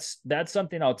something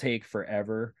I'll take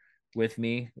forever with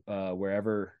me,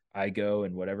 wherever I go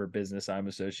and whatever business I'm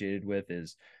associated with,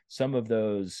 is some of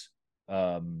those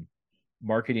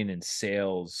marketing and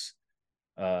sales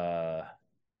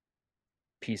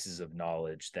pieces of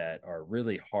knowledge that are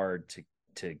really hard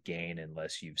to gain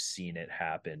unless you've seen it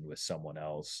happen with someone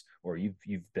else or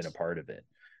you've been a part of it.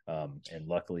 And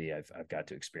luckily I've got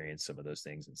to experience some of those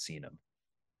things and seen them.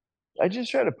 I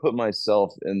just try to put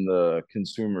myself in the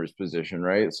consumer's position,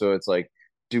 right? So it's like,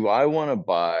 do I want to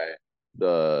buy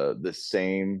the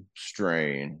same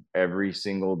strain every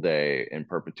single day in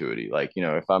perpetuity? Like,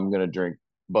 if I'm gonna drink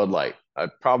Bud Light, I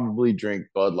probably drink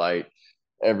Bud Light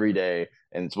every day,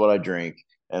 and it's what I drink.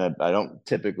 And I don't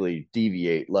typically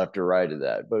deviate left or right of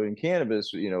that. But in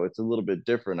cannabis, it's a little bit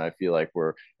different. I feel like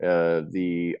where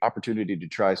the opportunity to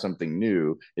try something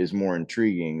new is more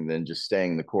intriguing than just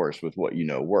staying the course with what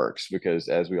works. Because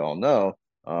as we all know,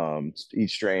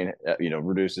 each strain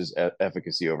reduces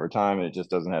efficacy over time, and it just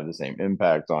doesn't have the same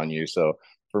impact on you. So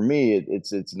for me,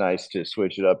 it's nice to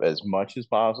switch it up as much as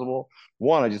possible.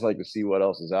 One, I just like to see what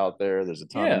else is out there. There's a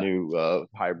ton of Yeah. new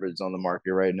hybrids on the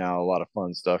market right now, a lot of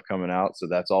fun stuff coming out, so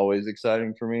that's always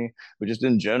exciting for me. But just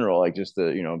in general, like just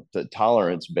the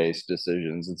tolerance based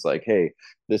decisions, it's like, hey,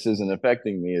 this isn't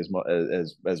affecting me as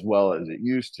well as it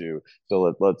used to,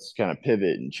 so let's kind of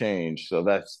pivot and change. So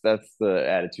that's the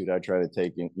attitude I try to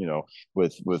take in,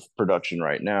 with production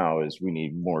right now, is we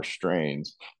need more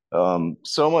strains.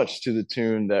 So much to the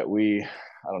tune that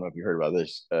I don't know if you heard about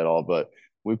this at all, but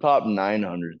we popped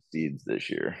 900 seeds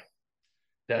this year,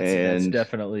 That's and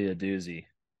definitely a doozy.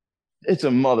 it's a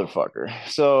motherfucker.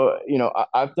 So,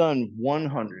 I've done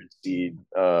 100 seed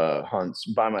hunts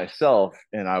by myself,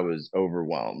 and I was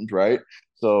overwhelmed, right?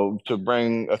 So to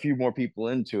bring a few more people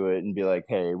into it and be like,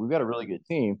 hey, we've got a really good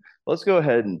team. Let's go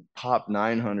ahead and pop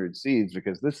 900 seeds,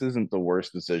 because this isn't the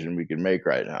worst decision we can make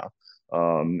right now.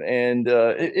 And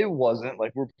it wasn't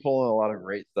like we're pulling a lot of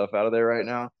great stuff out of there right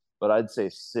now, but I'd say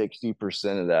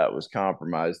 60% of that was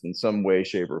compromised in some way,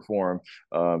 shape, or form,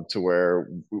 to where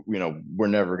we're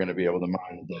never going to be able to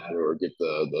mine the data or get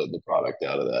the product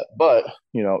out of that. But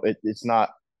it's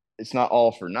not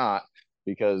all for naught,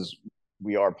 because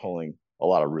we are pulling a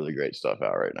lot of really great stuff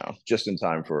out right now, just in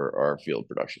time for our field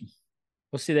production.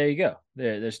 Well, see, there you go.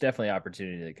 There's definitely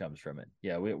opportunity that comes from it.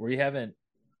 Yeah,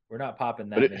 we're not popping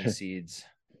But that many seeds.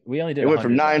 We only did it went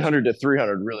from 100 last 900 year. to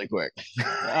 300 really quick.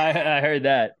 I heard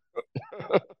that.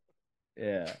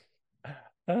 Yeah.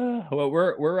 Well,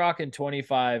 we're rocking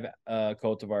 25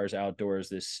 cultivars outdoors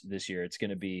this year. It's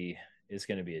gonna be a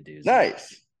doozy.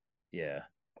 Nice. Yeah.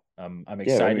 I'm Yeah, I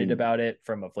excited mean, about it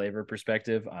from a flavor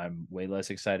perspective. I'm way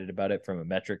less excited about it from a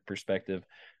metric perspective,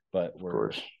 but of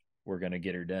course. we're gonna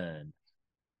get her done.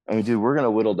 I mean, dude, we're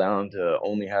gonna whittle down to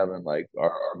only having like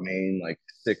our main like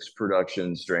 6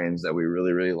 production strains that we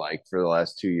really, really like for the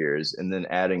last 2 years, and then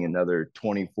adding another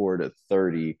 24 to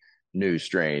 30 new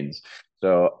strains.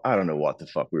 So I don't know what the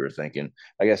fuck we were thinking.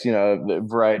 I guess, the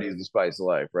variety is the spice of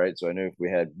life, right? So I knew if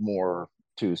we had more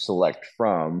to select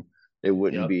from, it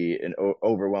wouldn't Yep. be an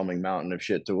overwhelming mountain of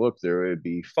shit to look through. It would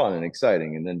be fun and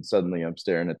exciting. And then suddenly I'm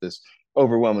staring at this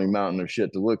overwhelming mountain of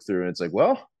shit to look through, and it's like,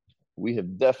 well, we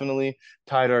have definitely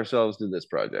tied ourselves to this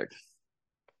project.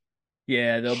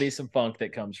 Yeah, there'll be some funk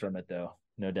that comes from it though,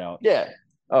 no doubt. Yeah.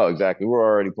 Oh, exactly. We're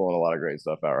already pulling a lot of great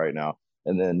stuff out right now.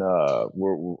 And then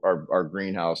our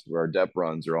greenhouse where our depth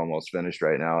runs are almost finished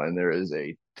right now, and there is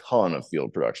a ton of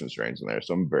field production strains in there.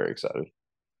 So I'm very excited.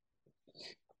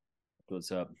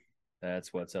 What's up?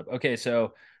 That's what's up. Okay,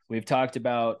 so we've talked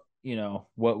about,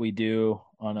 what we do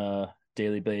on a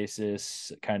daily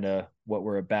basis, kind of what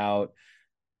we're about,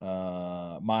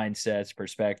 mindsets,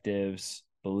 perspectives,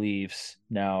 beliefs.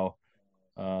 Now,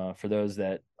 for those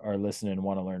that are listening and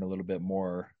want to learn a little bit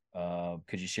more,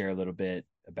 could you share a little bit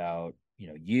about,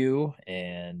 you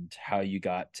and how you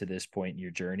got to this point in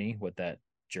your journey, what that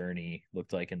journey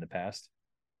looked like in the past?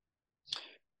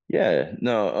 Yeah,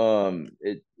 no,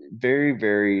 it very,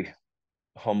 very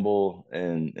humble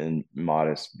and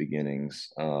modest beginnings.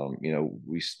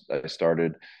 I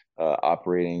started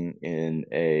operating in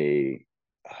a,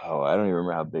 oh, I don't even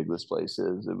remember how big this place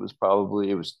is. It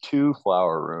was two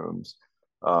flower rooms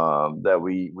that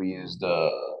we used a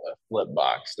flip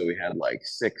box. So we had like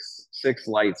six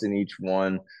lights in each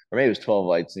one, or maybe it was 12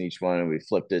 lights in each one, and we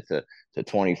flipped it to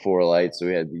 24 lights. So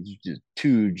we had these just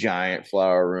two giant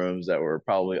flower rooms that were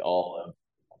probably all of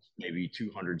maybe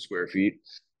 200 square feet.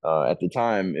 At the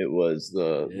time, it was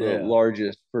the Yeah.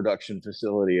 largest production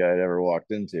facility I'd ever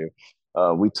walked into.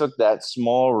 We took that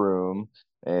small room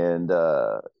and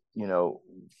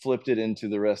flipped it into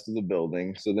the rest of the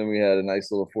building. So then we had a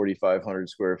nice little 4,500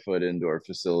 square foot indoor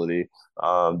facility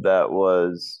that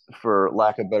was, for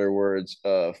lack of better words,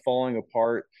 falling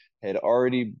apart. Had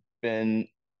already been,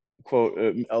 quote,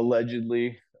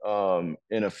 allegedly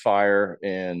in a fire,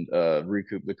 and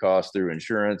recoup the cost through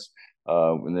insurance.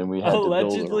 And then we had to build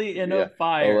Allegedly in a yeah,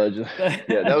 fire. allegedly.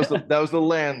 Yeah, that was the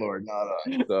landlord, not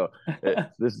us. So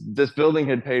this building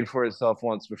had paid for itself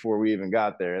once before we even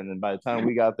got there. And then by the time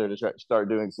we got there to start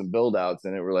doing some build outs,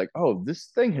 and it were like, oh, this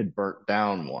thing had burnt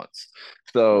down once.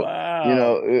 So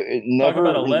Wow. it Talk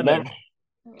about a never. lemon.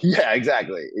 Yeah,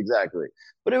 exactly.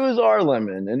 But it was our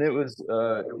lemon, and it was in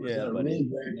Yeah, a buddy. really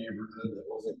great neighborhood that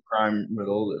wasn't crime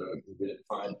riddled. We didn't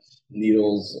find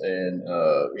needles and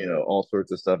all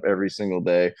sorts of stuff every single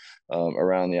day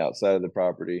around the outside of the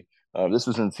property. This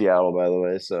was in Seattle, by the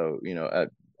way, so at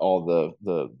all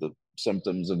the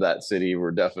symptoms of that city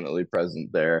were definitely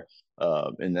present there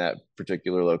in that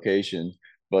particular location.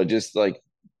 But just like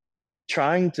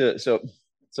trying to so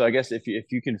I guess if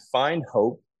you can find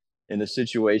hope in a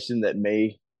situation that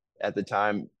may at the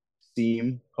time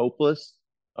seem hopeless,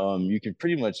 you can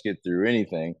pretty much get through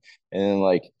anything. And then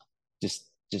like just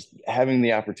having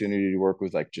the opportunity to work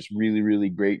with like just really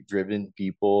great driven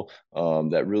people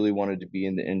that really wanted to be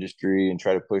in the industry and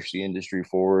try to push the industry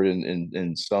forward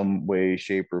in some way,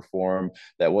 shape, or form,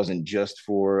 that wasn't just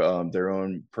for their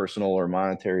own personal or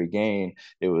monetary gain.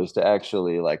 It was to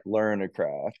actually like learn a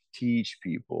craft, teach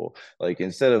people. Like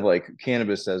instead of like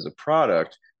cannabis as a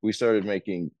product, we started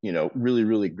making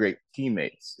really great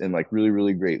teammates and like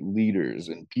really great leaders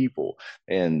and people.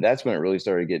 And that's when it really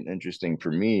started getting interesting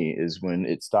for me, is when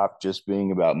it stopped just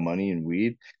being about money and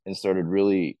weed and started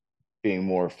really being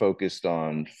more focused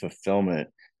on fulfillment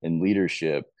and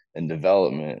leadership and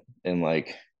development. And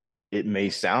like, it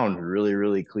may sound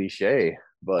really cliche,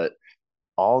 but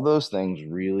all those things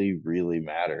really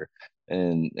matter.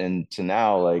 And to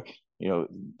now, like,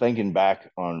 thinking back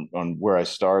on where I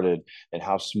started and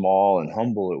how small and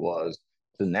humble it was,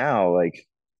 to now, like,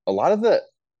 a lot of the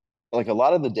a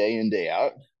lot of the day in day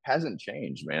out hasn't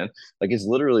changed, man. Like it's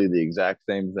literally the exact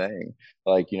same thing.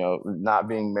 Like not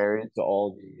being married to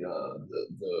all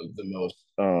the most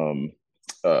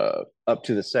up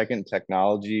to the second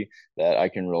technology that I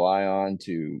can rely on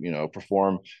to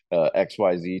perform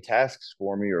XYZ tasks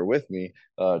for me or with me,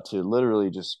 to literally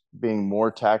just being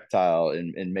more tactile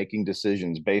and making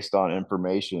decisions based on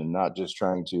information, not just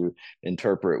trying to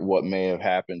interpret what may have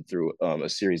happened through a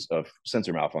series of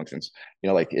sensor malfunctions.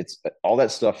 Like it's all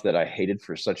that stuff that I hated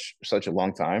for such a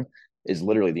long time is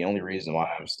literally the only reason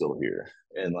why I'm still here.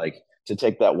 And like, to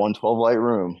take that 112 light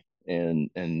room and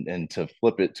to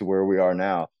flip it to where we are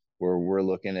now, where we're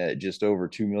looking at just over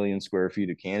 2 million square feet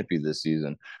of canopy this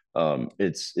season.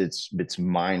 It's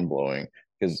mind blowing,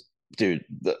 because dude,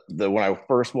 the when I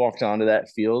first walked onto that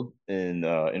field in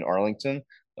Arlington,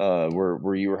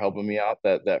 where you were helping me out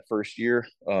that first year,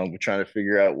 we're trying to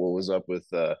figure out what was up with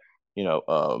you know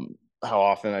how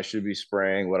often I should be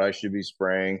spraying, what I should be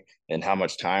spraying, and how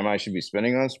much time I should be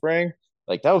spending on spraying.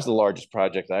 Like that was the largest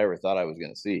project I ever thought I was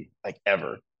going to see, like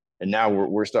ever. And now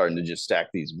we're starting to just stack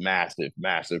these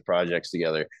massive projects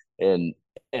together, and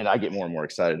I get more and more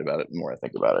excited about it the more I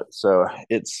think about it. So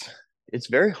it's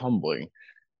very humbling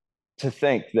to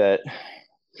think that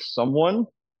someone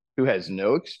who has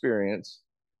no experience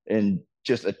and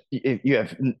just if you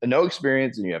have no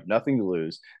experience and you have nothing to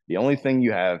lose, the only thing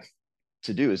you have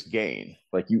to do is gain.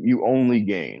 Like you only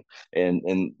gain.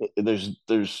 And there's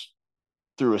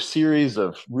through a series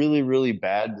of really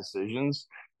bad decisions,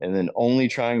 and then only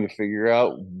trying to figure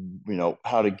out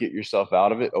how to get yourself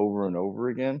out of it over and over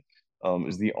again,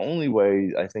 is the only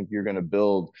way I think you're going to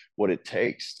build what it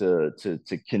takes to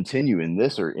continue in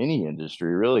this or any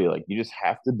industry, really. Like you just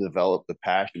have to develop the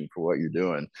passion for what you're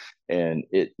doing. And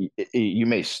you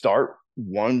may start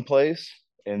one place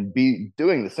and be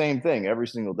doing the same thing every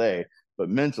single day, but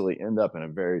mentally end up in a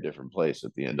very different place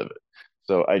at the end of it.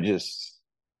 So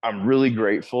I'm really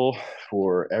grateful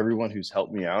for everyone who's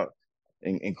helped me out,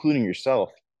 including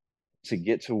yourself, to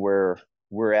get to where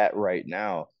we're at right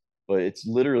now. But it's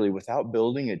literally without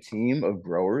building a team of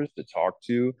growers to talk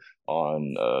to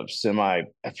on a semi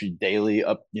every daily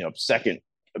up, second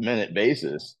minute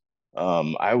basis,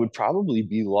 I would probably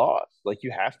be lost. Like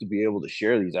you have to be able to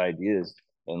share these ideas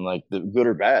and like the good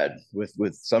or bad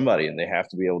with somebody, and they have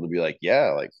to be able to be like,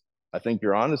 yeah, like I think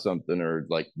you're onto something, or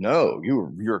like, no,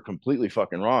 you're completely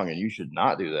fucking wrong, and you should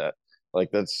not do that. Like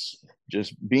that's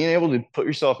just being able to put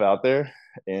yourself out there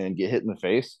and get hit in the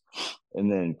face,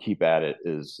 and then keep at it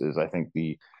is I think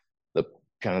the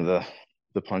kind of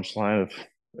the punchline of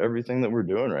everything that we're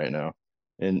doing right now.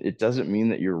 And it doesn't mean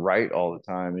that you're right all the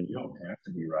time, and you don't have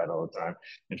to be right all the time.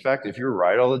 In fact, if you're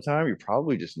right all the time, you're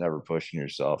probably just never pushing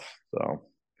yourself. So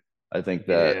I think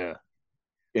that Yeah.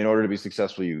 in order to be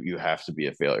successful, you have to be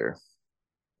a failure.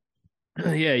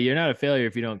 Yeah, you're not a failure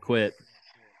if you don't quit.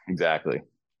 Exactly.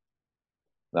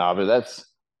 No, but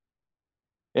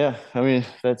yeah. I mean,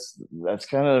 that's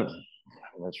kind of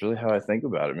that's really how I think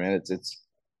about it, man.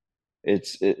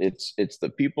 It's the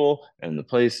people and the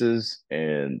places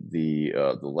and the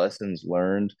lessons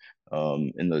learned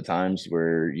in the times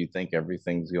where you think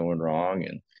everything's going wrong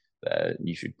and that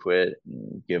you should quit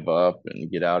and give up and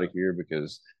get out of here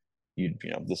because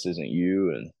this isn't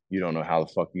you, and you don't know how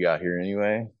the fuck you got here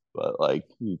anyway. But like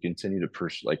you continue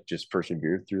to just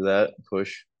persevere through that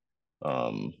push.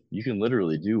 You can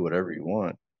literally do whatever you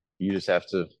want. You just have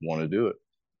to want to do it.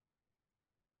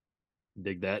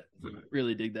 Dig that.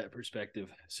 Really dig that perspective.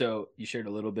 So you shared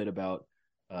a little bit about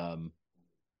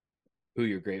who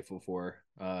you're grateful for.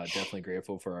 Definitely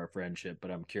grateful for our friendship,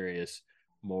 but I'm curious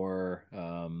more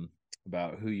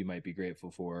about who you might be grateful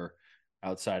for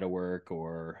outside of work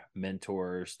or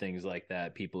mentors, things like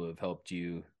that, people who have helped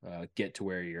you get to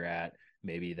where you're at,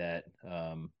 maybe that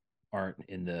aren't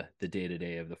in the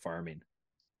day-to-day of the farming.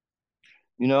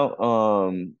 You know,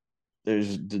 um,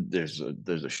 there's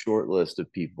a short list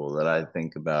of people that I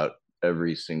think about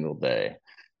every single day,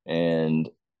 and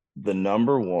the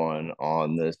number one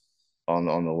on this on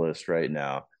the list right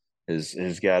now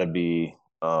has got to be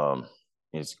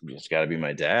it's got to be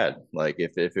my dad. Like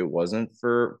if it wasn't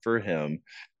for him,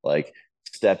 like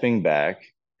stepping back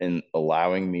and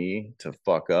allowing me to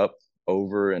fuck up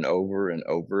over and over and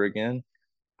over again,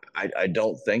 I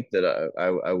don't think that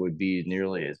I would be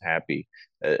nearly as happy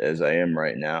as I am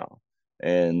right now.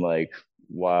 And like,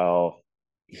 while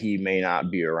he may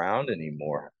not be around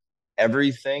anymore,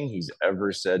 everything he's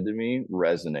ever said to me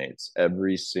resonates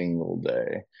every single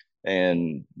day.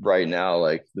 And right now,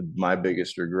 like my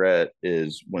biggest regret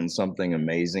is when something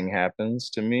amazing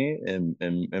happens to me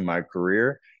in my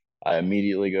career, I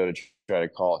immediately go to try to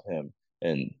call him.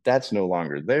 And that's no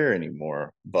longer there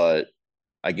anymore. But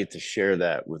I get to share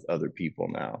that with other people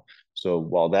now. So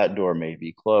while that door may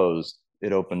be closed,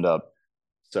 it opened up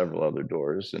several other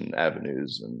doors and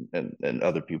avenues and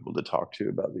other people to talk to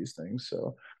about these things.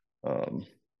 So um,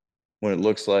 when it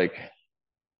looks like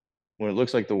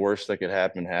the worst that could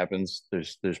happen happens,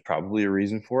 there's probably a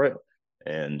reason for it,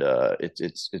 and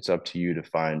it's up to you to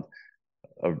find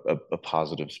a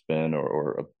positive spin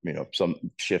or some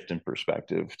shift in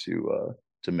perspective to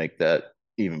make that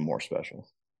even more special.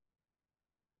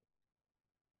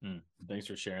 Thanks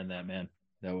for sharing that, man.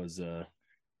 That was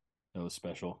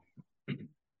special.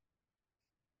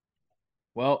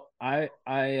 Well, I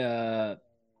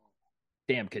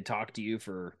damn could talk to you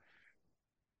for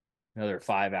another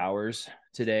 5 hours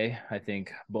today. I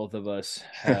think both of us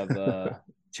have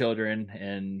children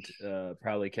and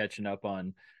probably catching up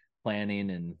on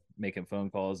planning and making phone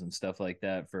calls and stuff like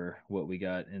that for what we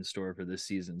got in store for this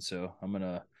season. So Yeah, I'm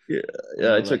yeah.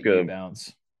 gonna let you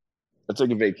bounce. I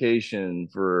took a vacation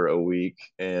for a week,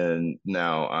 and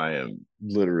now I'm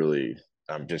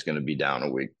just going to be down a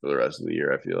week for the rest of the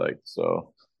year. I feel like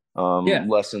so. Yeah.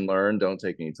 Lesson learned: don't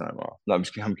take any time off. No, I'm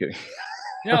just kidding. I'm kidding.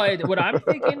 No, what I'm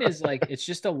thinking is like it's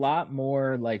just a lot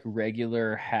more like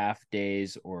regular half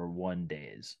days or 1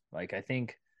 days. Like I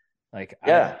think like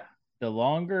Yeah, the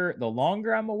longer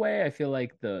I'm away, I feel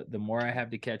like the more I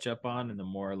have to catch up on and the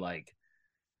more like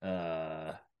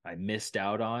I missed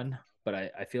out on. But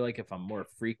I feel like if I'm more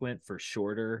frequent for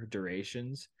shorter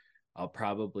durations, I'll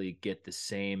probably get the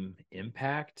same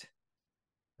impact.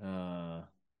 I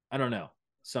don't know.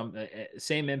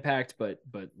 Same impact but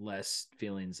less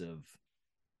feelings of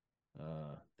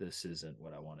this isn't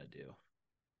what I want to do.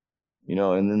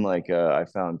 and then like I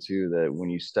found too that when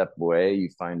you step away, you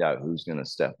find out who's going to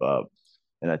step up,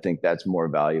 and I think that's more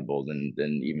valuable than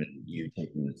even you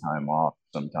taking the time off.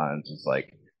 Sometimes it's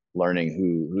like learning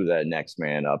who that next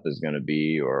man up is going to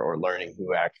be, or learning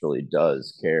who actually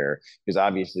does care, because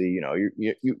obviously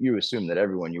you assume that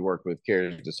everyone you work with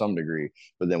cares to some degree,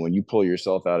 but then when you pull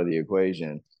yourself out of the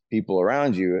equation people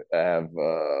around you have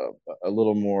a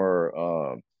little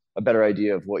more a better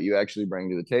idea of what you actually bring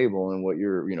to the table and what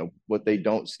you're, what they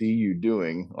don't see you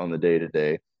doing on the day to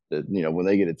day. That, when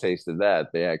they get a taste of that,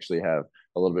 they actually have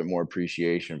a little bit more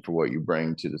appreciation for what you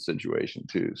bring to the situation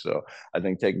too. So I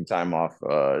think taking time off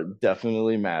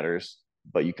definitely matters,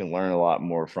 but you can learn a lot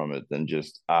more from it than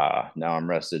just, now I'm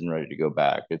rested and ready to go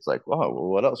back. It's like, wow, well,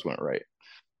 what else went right?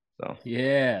 So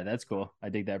yeah, that's cool. I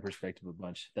dig that perspective a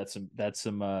bunch. That's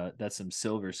some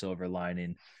silver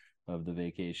lining of the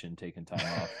vacation, taking time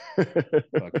off.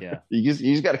 Fuck yeah. You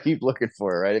just got to keep looking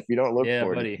for it, right? If you don't look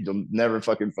for buddy. it, you'll never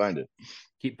fucking find it.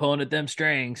 Keep pulling at them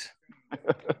strings.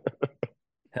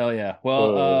 Hell yeah.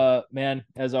 Well, man,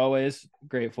 as always,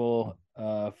 grateful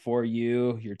for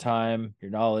you, your time, your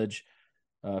knowledge,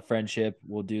 friendship.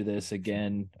 We'll do this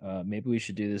again. Maybe we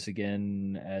should do this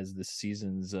again as the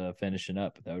season's finishing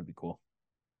up. That would be cool.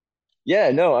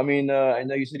 Yeah, no, I mean, I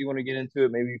know you said you want to get into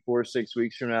it maybe 4 or 6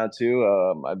 weeks from now too.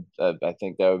 I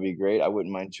think that would be great. I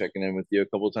wouldn't mind checking in with you a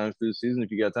couple of times through the season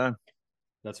if you got time.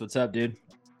 That's what's up, dude.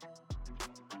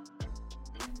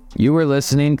 You were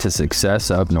listening to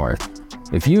Success Up North.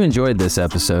 If you enjoyed this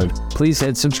episode, please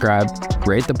hit subscribe,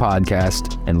 rate the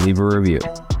podcast, and leave a review.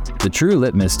 The true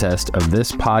litmus test of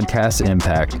this podcast's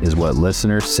impact is what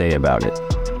listeners say about it.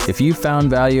 If you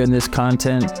found value in this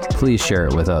content, please share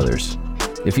it with others.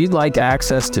 If you'd like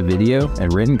access to video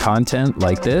and written content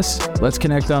like this, let's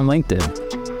connect on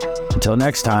LinkedIn. Until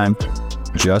next time,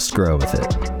 just grow with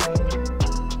it.